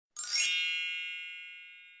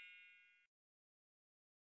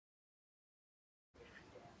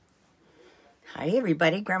Hi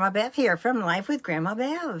everybody, Grandma Bev here from Life with Grandma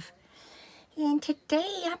Bev. And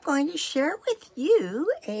today I'm going to share with you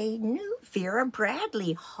a new Vera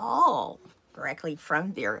Bradley haul, directly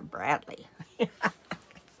from Vera Bradley.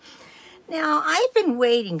 Now, I've been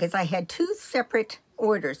waiting because I had two separate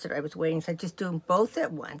orders that I was waiting, so I just do them both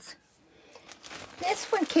at once. This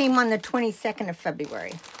one came on the 22nd of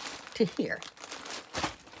February to here.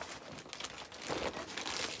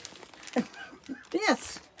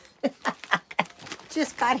 This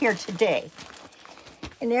just got here today.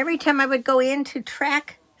 And every time I would go in to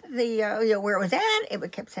track the where it was at, it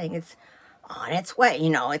would kept saying it's on its way.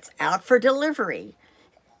 It's out for delivery.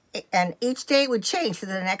 And each day would change, so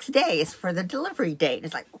the next day is for the delivery date.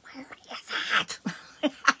 It's like, where is that?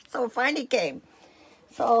 So it finally came.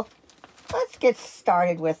 So let's get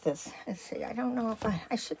started with this. Let's see. I don't know if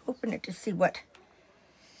I should open it to see what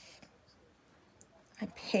I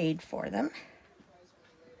paid for them.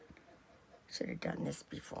 Should have done this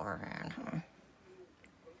beforehand,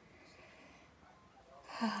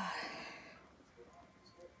 huh?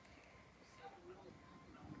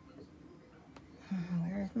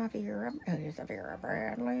 Where's my Vera? Oh, here's a Vera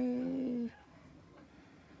Bradley.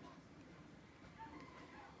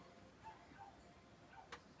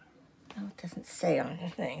 Oh, it doesn't say on the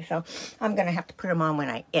thing, so I'm going to have to put them on when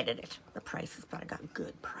I edit it. The prices, but I got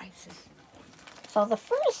good prices. So the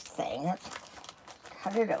first thing, let's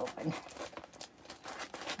cut it open.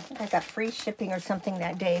 I think I got free shipping or something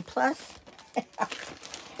that day, plus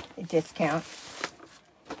a discount.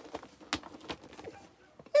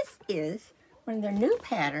 This is one of their new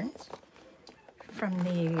patterns from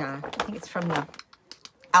the, I think it's from the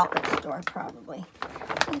outlet store, probably.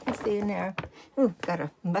 You can see in there. Ooh, got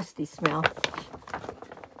a musty smell.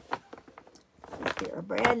 Vera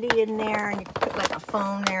Bradley in there, and you can put like a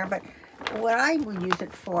phone there, but what I will use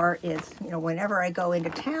it for is, whenever I go into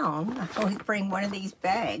town, I always bring one of these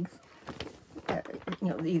bags, either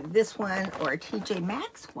this one or a TJ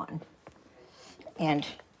Maxx one. And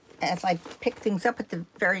as I pick things up at the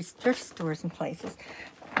various thrift stores and places,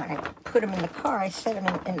 when I put them in the car, I set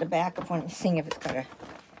them in the back of one, seeing if it's got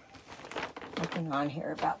looking on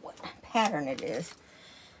here about what pattern it is.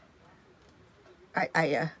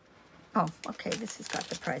 Oh, okay, this has got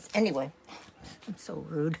the price. Anyway, I'm so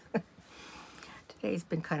rude. Today's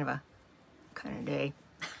been kind of a day.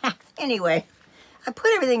 Anyway, I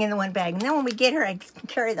put everything in the one bag, and then when we get here, I can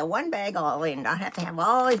carry the one bag all in. I have to have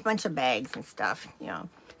all these bunch of bags and stuff. It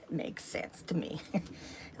makes sense to me.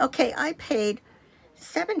 Okay, I paid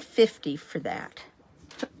 $7.50 for that.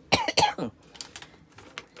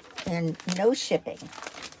 And no shipping.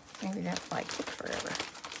 Maybe that's why it took forever.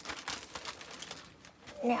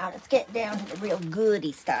 Now, let's get down to the real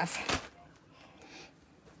goody stuff.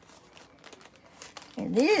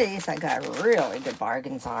 And these I got really good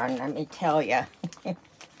bargains on, let me tell you.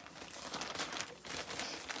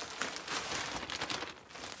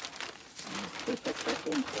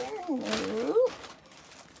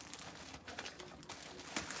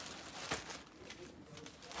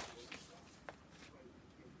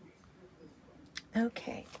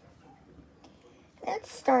 Okay.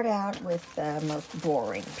 Let's start out with the most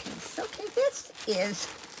boring piece. Okay, this is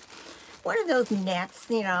one of those nets,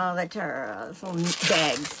 that are little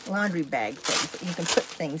bags, laundry bag things that you can put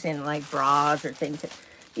things in, like bras or things that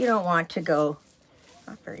you don't want to go,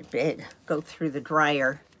 not very big, go through the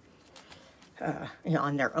dryer,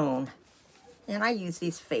 on their own. And I use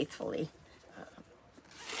these faithfully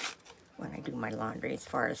when I do my laundry, as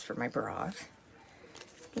far as for my bras.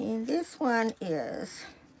 And this one is,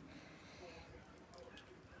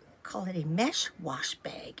 call it a mesh wash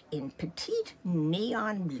bag in petite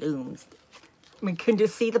neon blooms. I mean, can you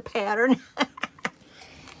see the pattern?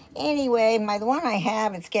 Anyway, the one I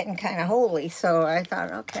have, it's getting kind of holy, so I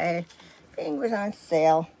thought, okay, thing was on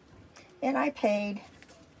sale, and I paid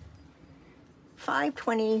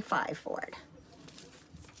 $5.25 for it.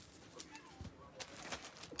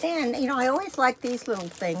 And, I always like these little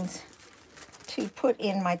things to put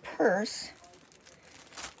in my purse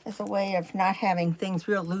as a way of not having things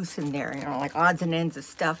real loose in there, like odds and ends of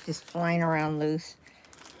stuff just flying around loose.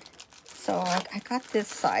 So I got this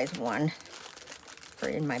size one for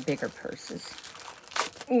in my bigger purses.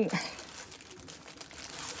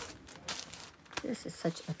 This is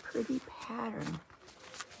such a pretty pattern.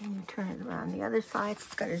 And you turn it around the other side,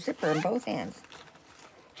 it's got a zipper in both hands.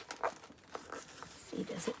 See,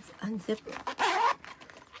 does it unzip it?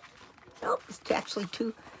 Nope, it's actually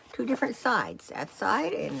two different sides. That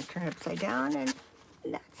side, and turn it upside down, and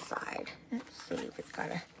that side. Let's see if it's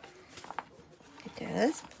got a... It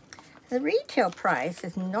does. The retail price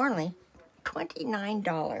is normally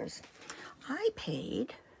 $29. I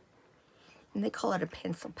paid And they call it a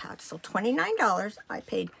pencil pouch. So $29, I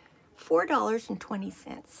paid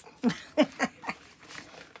 $4.20.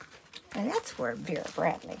 And that's for Vera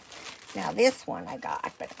Bradley. Now this one I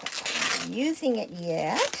got, but of course I'm not using it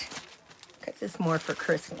yet, because it's more for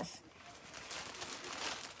Christmas.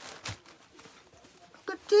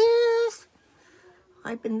 Look at this.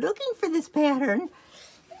 I've been looking for this pattern,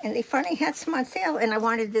 and they finally had some on sale, and I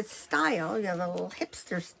wanted this style, you know, the little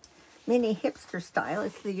hipster, mini hipster style.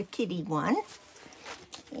 It's the kitty one,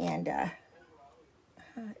 and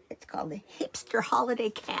it's called the Hipster Holiday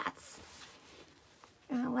Cats.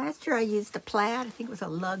 Last year I used a plaid. I think it was a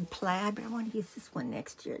lug plaid, but I want to use this one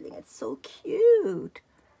next year. I think it's so cute.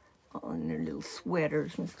 Oh, and their little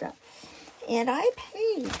sweaters and stuff. And I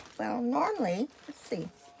paid, well, normally, let's see.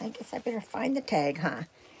 I guess I better find the tag, huh?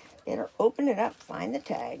 Better open it up, find the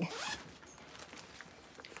tag.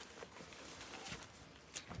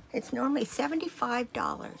 It's normally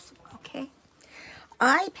 $75, okay?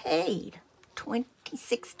 I paid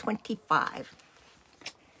 $26.25.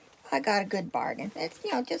 I got a good bargain. It's,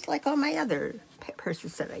 you know, just like all my other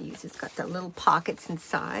purses that I use. It's got the little pockets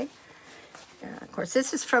inside. Of course,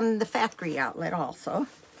 this is from the factory outlet also.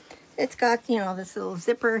 It's got, you know, this little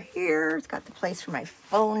zipper here. It's got the place for my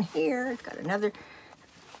phone here. It's got another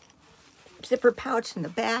zipper pouch in the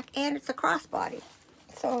back, and it's a crossbody.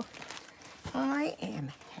 So I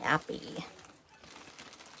am happy.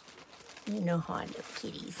 You know how I love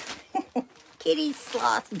kitties. Kitties,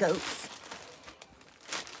 sloths, goats.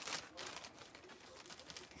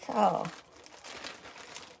 So,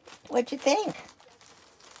 what'd you think?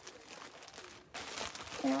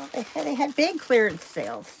 You know, they had big clearance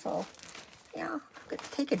sales, so, you know, I'm going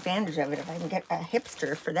to take advantage of it if I can get a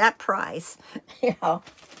hipster for that price, you know.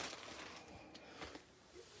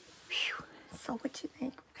 Whew. So, what you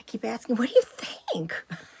think? I keep asking, what do you think?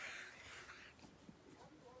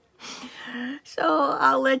 So,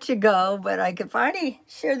 I'll let you go, but I could finally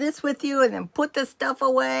share this with you and then put the stuff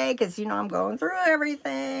away, because, you know, I'm going through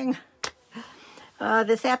everything.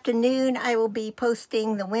 This afternoon, I will be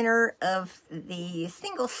posting the winner of the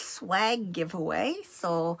single swag giveaway,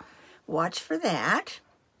 so watch for that.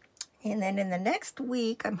 And then in the next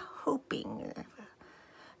week, I'm hoping,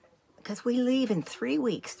 because we leave in 3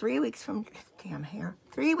 weeks, 3 weeks from, damn hair,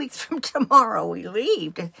 3 weeks from tomorrow, we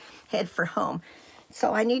leave to head for home.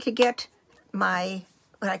 So I need to get my,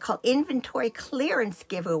 what I call inventory clearance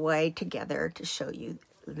giveaway together to show you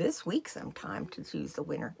this week sometime, to choose the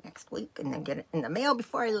winner next week and then get it in the mail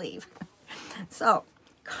before I leave. So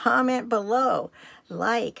comment below,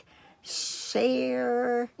 like,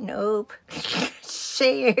 share, nope,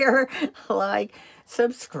 share, like,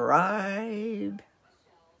 subscribe.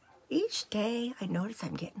 Each day I notice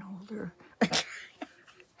I'm getting older.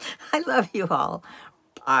 I love you all.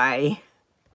 Bye.